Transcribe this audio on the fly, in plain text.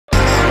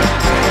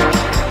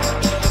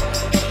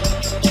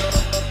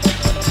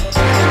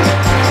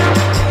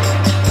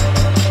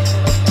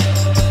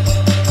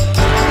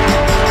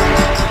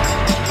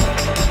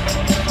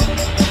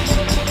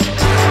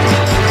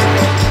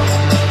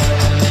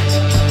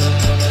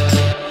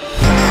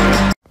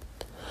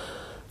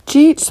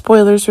GH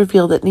spoilers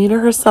reveal that Nina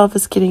herself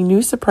is getting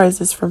new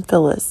surprises from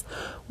Phyllis,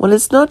 when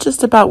it's not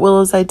just about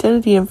Willow's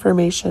identity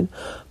information,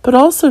 but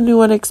also new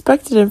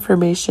unexpected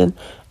information,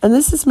 and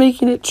this is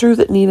making it true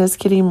that Nina is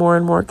getting more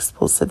and more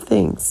explosive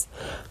things.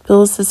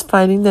 Phyllis is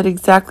finding that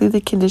exactly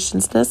the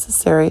conditions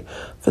necessary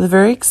for the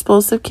very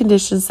explosive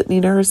conditions that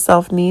Nina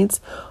herself needs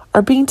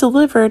are being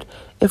delivered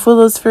if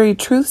Willow's very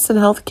truths and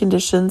health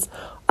conditions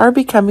are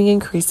becoming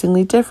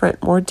increasingly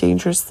different, more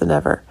dangerous than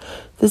ever.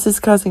 This is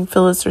causing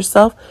Phyllis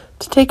herself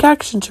to take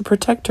action to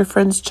protect her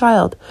friend's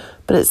child,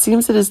 but it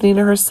seems that as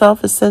Nina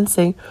herself is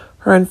sensing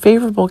her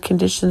unfavorable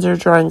conditions are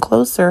drawing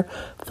closer,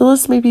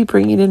 Phyllis may be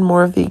bringing in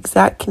more of the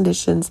exact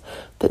conditions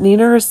that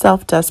Nina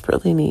herself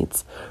desperately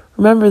needs.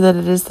 Remember that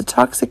it is the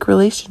toxic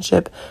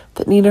relationship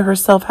that Nina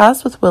herself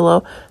has with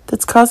Willow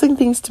that's causing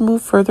things to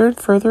move further and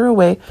further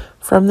away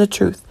from the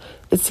truth.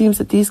 It seems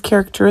that these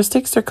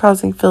characteristics are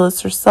causing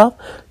Phyllis herself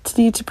to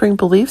need to bring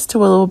beliefs to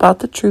Willow about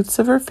the truths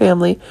of her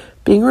family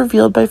being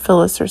revealed by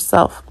Phyllis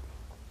herself.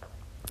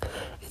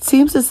 It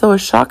seems as though a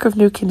shock of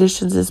new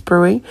conditions is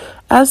brewing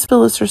as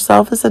Phyllis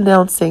herself is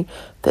announcing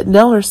that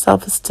Nelle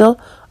herself is still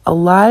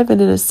alive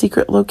and in a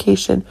secret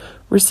location,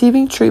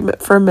 receiving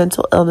treatment for a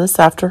mental illness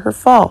after her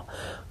fall,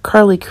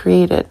 Carly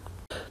created.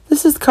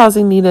 This is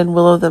causing Nina and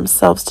Willow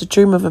themselves to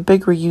dream of a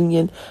big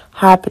reunion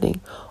happening.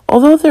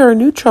 Although there are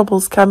new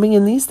troubles coming,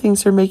 and these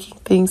things are making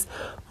things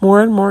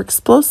more and more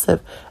explosive,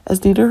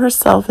 as Nina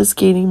herself is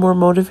gaining more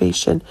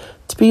motivation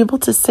to be able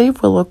to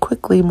save Willow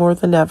quickly more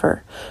than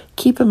ever.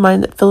 Keep in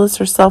mind that Phyllis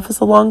herself is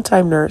a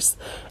longtime nurse,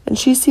 and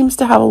she seems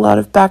to have a lot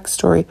of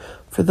backstory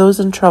for those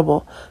in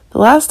trouble. The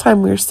last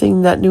time we are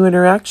seeing that new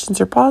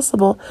interactions are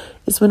possible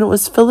is when it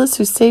was Phyllis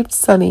who saved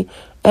Sunny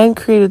and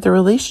created the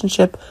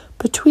relationship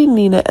between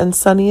Nina and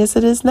Sunny as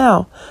it is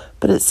now.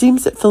 But it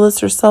seems that Phyllis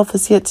herself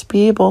is yet to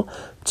be able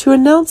to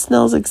announce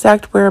Nelle's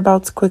exact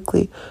whereabouts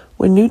quickly,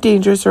 when new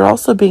dangers are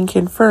also being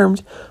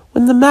confirmed,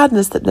 when the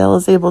madness that Nelle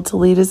is able to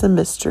lead is a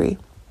mystery.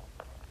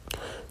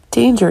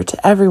 Danger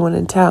to everyone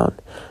in town.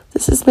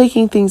 This is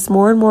making things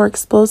more and more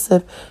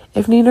explosive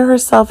if Nina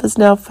herself is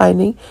now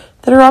finding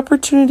that her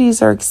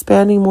opportunities are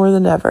expanding more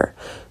than ever.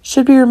 It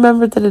should be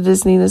remembered that it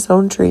is Nina's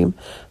own dream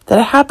that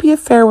a happy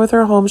affair with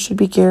her home should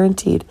be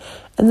guaranteed,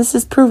 and this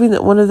is proving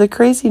that one of the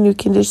crazy new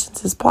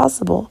conditions is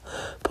possible.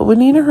 But when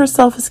Nina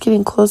herself is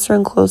getting closer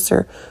and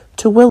closer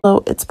to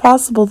Willow, it's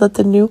possible that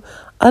the new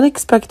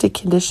unexpected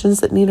conditions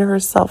that Nina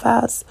herself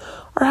has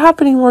are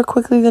happening more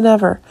quickly than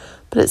ever.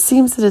 But it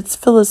seems that it's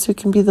Phyllis who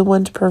can be the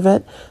one to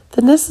prevent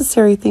the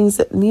necessary things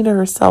that Nina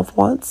herself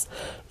wants.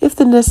 If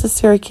the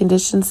necessary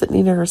conditions that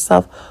Nina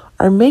herself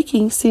are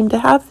making seem to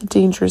have the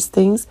dangerous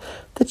things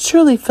that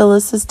surely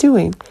Phyllis is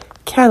doing,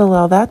 can't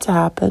allow that to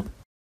happen.